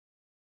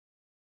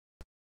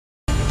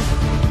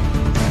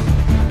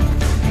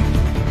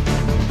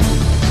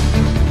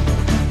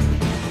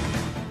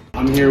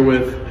I'm here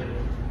with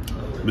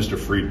Mr.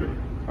 Friedman.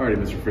 Alrighty,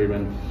 Mr.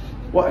 Friedman.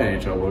 What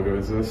NHL logo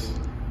is this?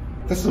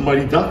 That's the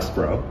Mighty Ducks,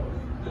 bro.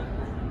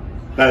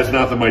 That is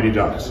not the Mighty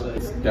Ducks.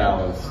 It's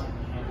Dallas.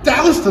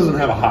 Dallas doesn't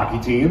have a hockey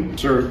team.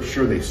 Sure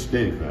they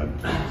stink,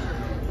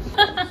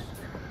 man.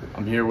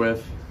 I'm here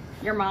with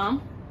your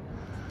mom,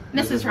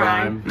 Mrs.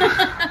 Reim.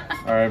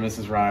 Alright,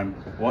 Mrs. Reim.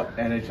 What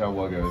NHL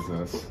logo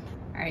is this?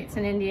 Alright, it's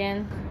an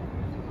Indian.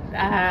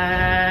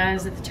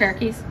 Is it the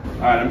Turkeys?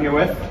 Alright, I'm here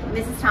with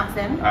Mrs.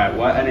 Thompson. Alright,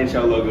 what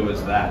NHL logo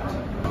is that?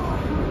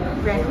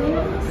 Red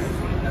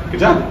Wings. Good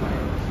job.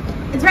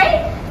 It's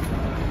right.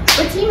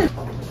 What team is?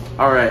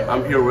 Alright,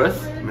 I'm here with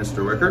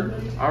Mr. Wicker.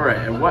 Alright,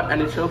 and what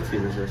NHL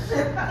team is this?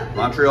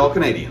 Montreal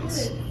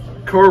Canadiens.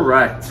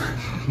 Correct.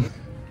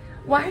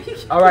 Why are you?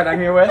 Alright, I'm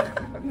here with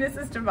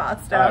Mrs.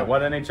 Devasta. Alright,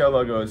 what NHL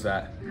logo is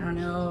that? I don't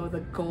know.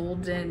 The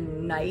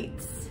Golden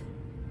Knights.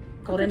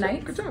 Golden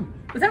Knights. Good job.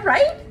 Was that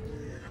right?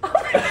 Oh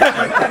my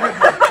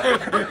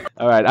God.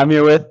 Alright, I'm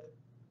here with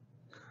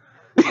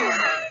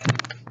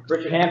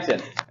Richard Hampton.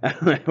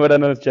 What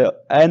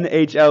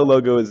NHL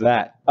logo is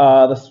that?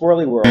 The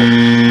Swirly World.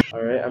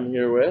 Alright, I'm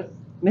here with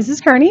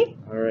Mrs. Kearney?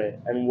 Alright,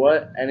 and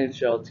what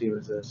NHL team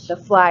is this? The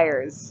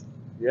Flyers.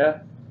 Yeah.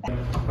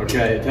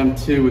 Okay,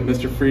 attempt 2 with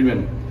Mr.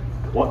 Friedman.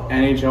 What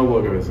NHL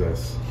logo is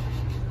this?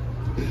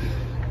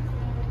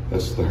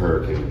 That's the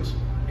Hurricanes.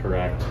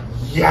 Correct.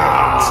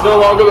 Yeah! It's no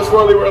longer the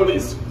Swirly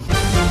Worldies.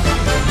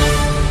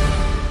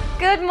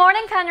 Good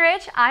morning,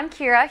 Pennridge. I'm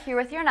Keira, here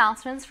with your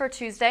announcements for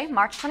Tuesday,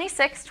 March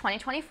 26,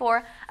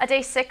 2024, a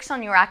day 6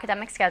 on your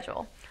academic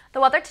schedule.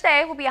 The weather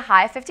today will be a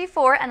high of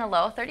 54 and a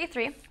low of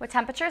 33, with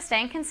temperatures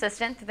staying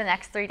consistent through the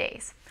next 3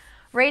 days.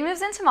 Rain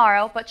moves in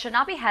tomorrow, but should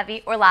not be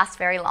heavy or last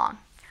very long.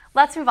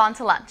 Let's move on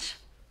to lunch.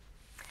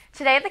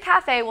 Today, the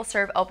cafe will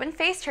serve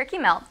open-faced turkey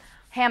melt,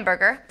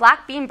 hamburger,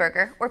 black bean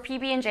burger, or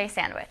PB&J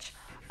sandwich.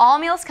 All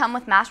meals come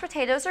with mashed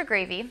potatoes or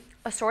gravy,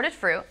 assorted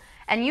fruit,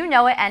 and you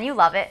know it and you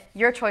love it,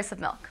 your choice of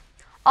milk.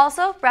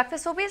 Also,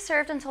 breakfast will be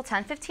served until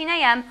 10:15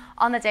 a.m.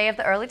 on the day of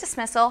the early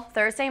dismissal,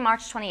 Thursday,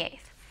 March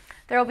 28th.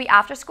 There will be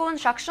after-school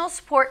instructional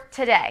support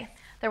today.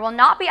 There will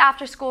not be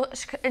after-school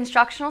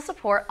instructional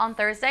support on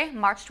Thursday,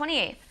 March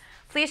 28th.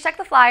 Please check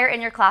the flyer in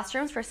your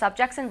classrooms for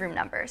subjects and room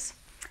numbers.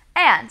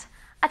 And,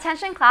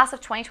 attention class of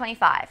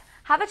 2025,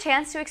 have a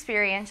chance to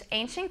experience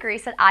ancient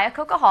Greece at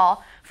Iacocca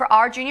Hall for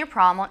our junior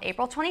prom on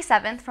April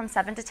 27th from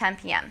 7 to 10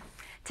 p.m.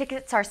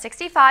 Tickets are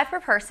 $65 per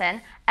person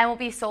and will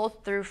be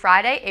sold through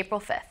Friday, April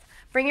 5th.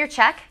 Bring your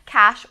check,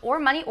 cash, or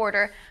money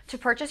order to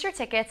purchase your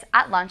tickets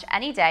at lunch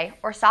any day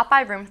or stop by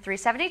room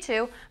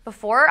 372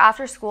 before or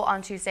after school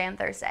on Tuesday and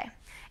Thursday.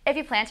 If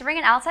you plan to bring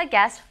an outside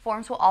guest,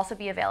 forms will also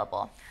be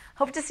available.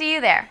 Hope to see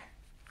you there.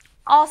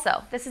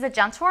 Also, this is a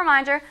gentle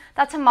reminder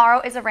that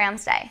tomorrow is a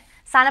Rams Day.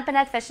 Sign up in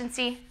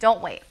efficiency,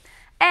 don't wait.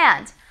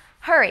 And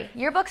hurry,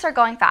 yearbooks are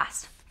going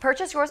fast.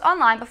 Purchase yours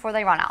online before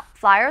they run out.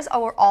 Flyers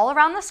are all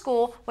around the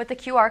school with the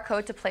QR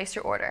code to place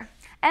your order.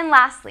 And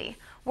lastly,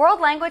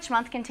 World Language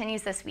Month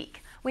continues this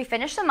week. We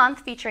finished the month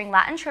featuring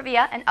Latin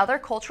trivia and other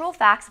cultural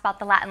facts about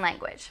the Latin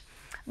language.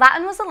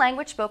 Latin was the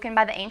language spoken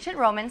by the ancient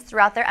Romans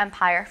throughout their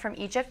empire from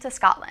Egypt to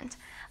Scotland.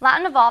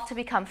 Latin evolved to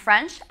become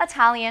French,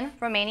 Italian,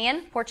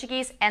 Romanian,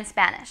 Portuguese, and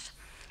Spanish.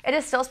 It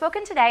is still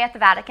spoken today at the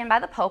Vatican by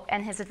the Pope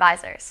and his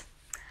advisors.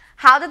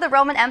 How did the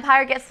Roman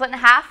Empire get split in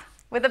half?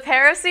 With a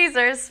pair of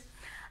Caesars.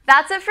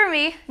 That's it for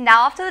me.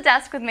 Now off to the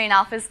desk with main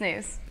office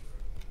news.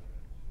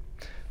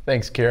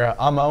 Thanks, Keira.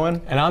 I'm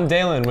Owen. And I'm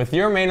Daylen with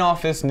your main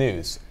office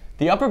news.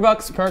 The Upper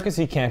Bucks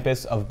Percy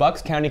campus of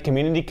Bucks County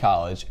Community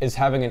College is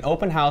having an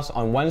open house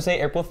on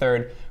Wednesday, April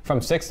 3rd from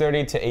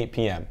 6:30 to 8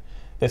 p.m.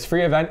 This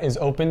free event is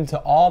open to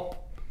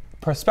all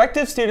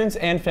prospective students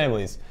and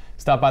families.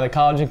 Stop by the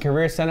College and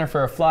Career Center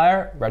for a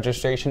flyer.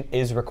 Registration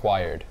is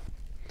required.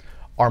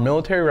 Our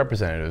military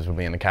representatives will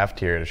be in the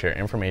cafeteria to share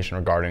information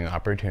regarding the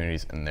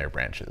opportunities in their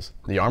branches.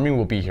 The Army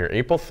will be here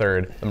April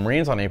 3rd, the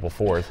Marines on April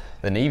 4th,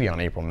 the Navy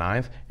on April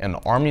 9th, and the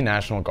Army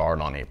National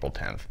Guard on April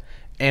 10th.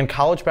 And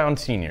college-bound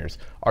seniors,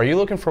 are you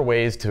looking for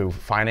ways to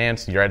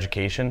finance your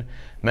education?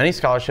 Many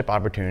scholarship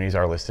opportunities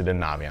are listed in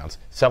Naviance.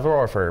 Several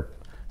are for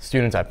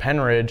students at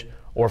Pennridge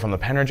or from the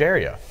Pennridge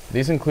area.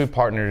 These include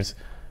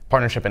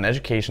Partnership in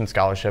Education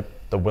Scholarship,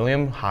 the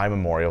William High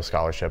Memorial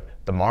Scholarship,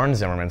 the Martin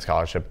Zimmerman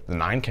Scholarship, the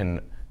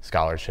Ninekin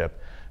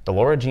Scholarship, the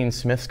Laura Jean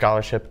Smith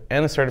Scholarship,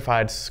 and the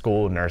Certified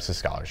School Nurses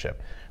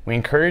Scholarship. We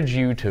encourage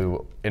you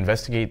to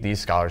investigate these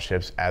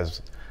scholarships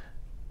as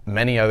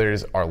many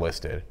others are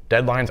listed.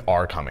 Deadlines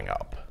are coming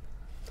up.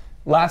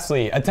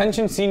 Lastly,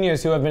 attention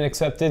seniors who have been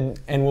accepted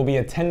and will be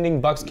attending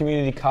Bucks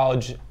Community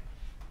College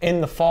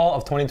in the fall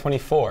of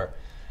 2024.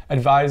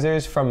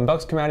 Advisors from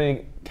Bucks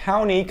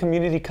County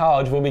Community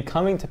College will be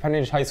coming to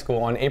Pennridge High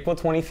School on April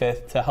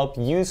 25th to help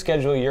you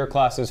schedule your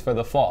classes for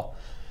the fall.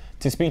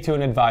 To speak to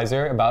an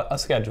advisor about a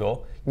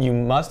schedule, you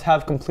must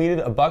have completed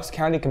a Bucks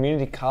County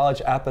Community College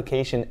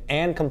application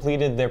and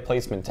completed their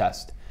placement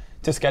test.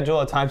 To schedule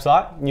a time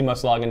slot, you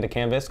must log into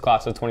Canvas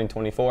Class of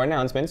 2024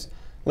 announcements,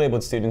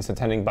 labeled students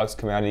attending Bucks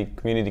County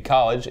Community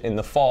College in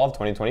the fall of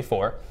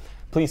 2024.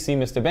 Please see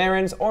Mr.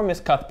 Behrens or Ms.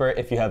 Cuthbert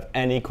if you have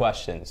any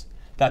questions.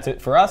 That's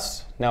it for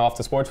us. Now off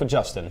to sports with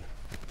Justin.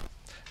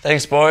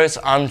 Thanks, boys.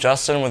 I'm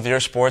Justin with your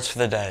sports for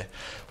the day.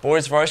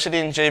 Boys varsity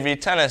and JV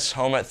tennis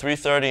home at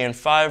 3:30 and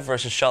 5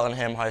 versus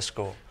Cheltenham High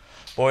School.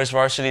 Boys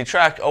varsity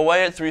track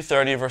away at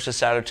 3:30 versus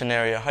Souderton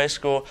Area High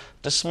School.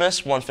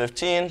 Dismiss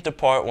 1:15,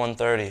 depart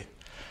 1:30.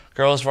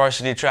 Girls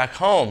varsity track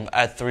home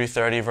at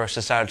 3:30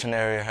 versus Souderton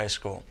Area High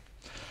School.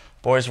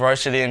 Boys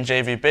varsity and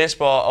JV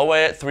baseball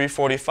away at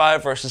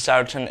 3:45 versus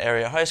Souderton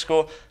Area High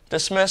School.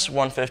 Dismiss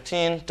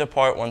 1:15,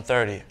 depart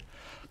 1:30.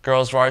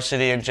 Girls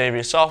varsity and JV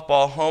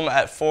softball home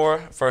at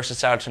 4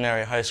 versus Souderton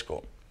Area High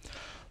School.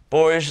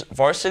 Boys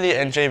varsity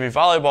and JV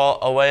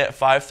volleyball away at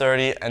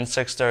 5:30 and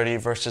 6:30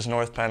 versus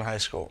North Penn High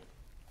School.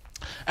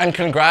 And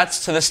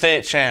congrats to the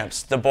state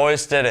champs. The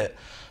boys did it.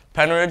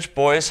 Pennridge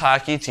boys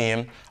hockey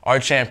team are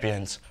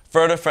champions.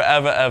 Verta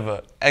forever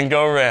ever, and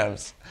go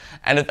Rams.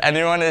 And if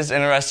anyone is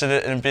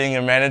interested in being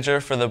a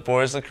manager for the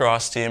boys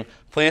lacrosse team,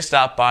 please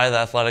stop by the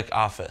athletic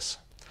office.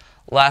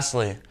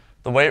 Lastly,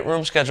 the weight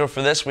room schedule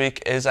for this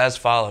week is as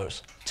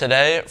follows.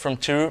 Today from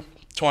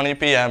 2:20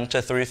 p.m. to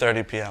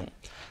 3:30 p.m.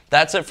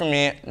 That's it for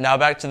me. Now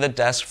back to the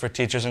desk for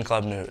teachers and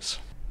club news.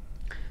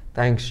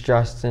 Thanks,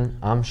 Justin.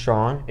 I'm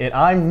Sean. And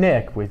I'm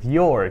Nick with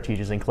your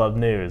Teachers and Club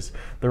news.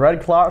 The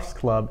Red Cross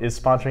Club is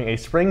sponsoring a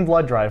spring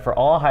blood drive for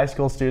all high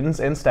school students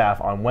and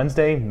staff on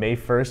Wednesday, May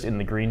 1st in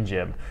the Green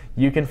Gym.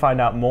 You can find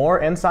out more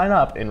and sign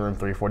up in room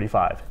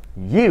 345.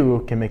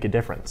 You can make a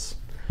difference.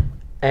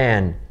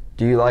 And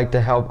do you like to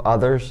help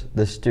others?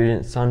 The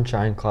Student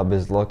Sunshine Club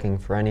is looking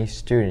for any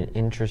student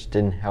interested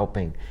in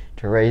helping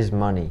to raise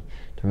money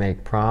to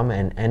make prom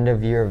and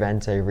end-of-year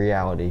events a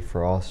reality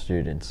for all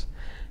students.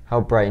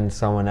 Help brighten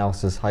someone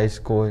else's high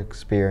school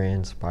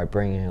experience by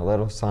bringing a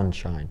little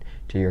sunshine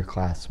to your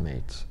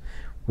classmates.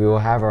 We will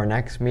have our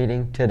next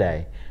meeting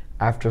today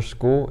after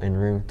school in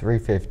room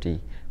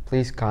 350.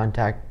 Please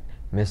contact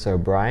Miss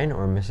O'Brien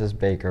or Mrs.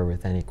 Baker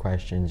with any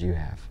questions you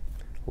have.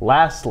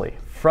 Lastly,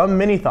 from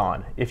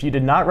Minithon, if you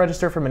did not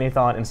register for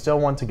Minithon and still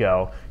want to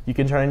go, you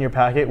can turn in your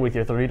packet with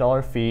your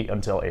 $30 fee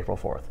until April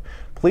 4th.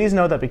 Please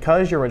note that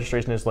because your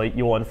registration is late,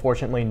 you will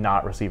unfortunately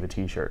not receive a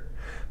t-shirt.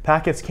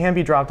 Packets can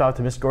be dropped off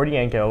to Miss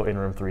Gordienko in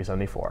room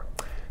 374.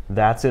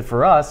 That's it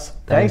for us.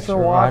 Thanks for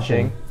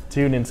watching.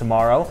 Tune in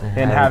tomorrow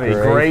and have a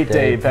great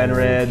day,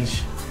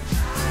 Pennridge.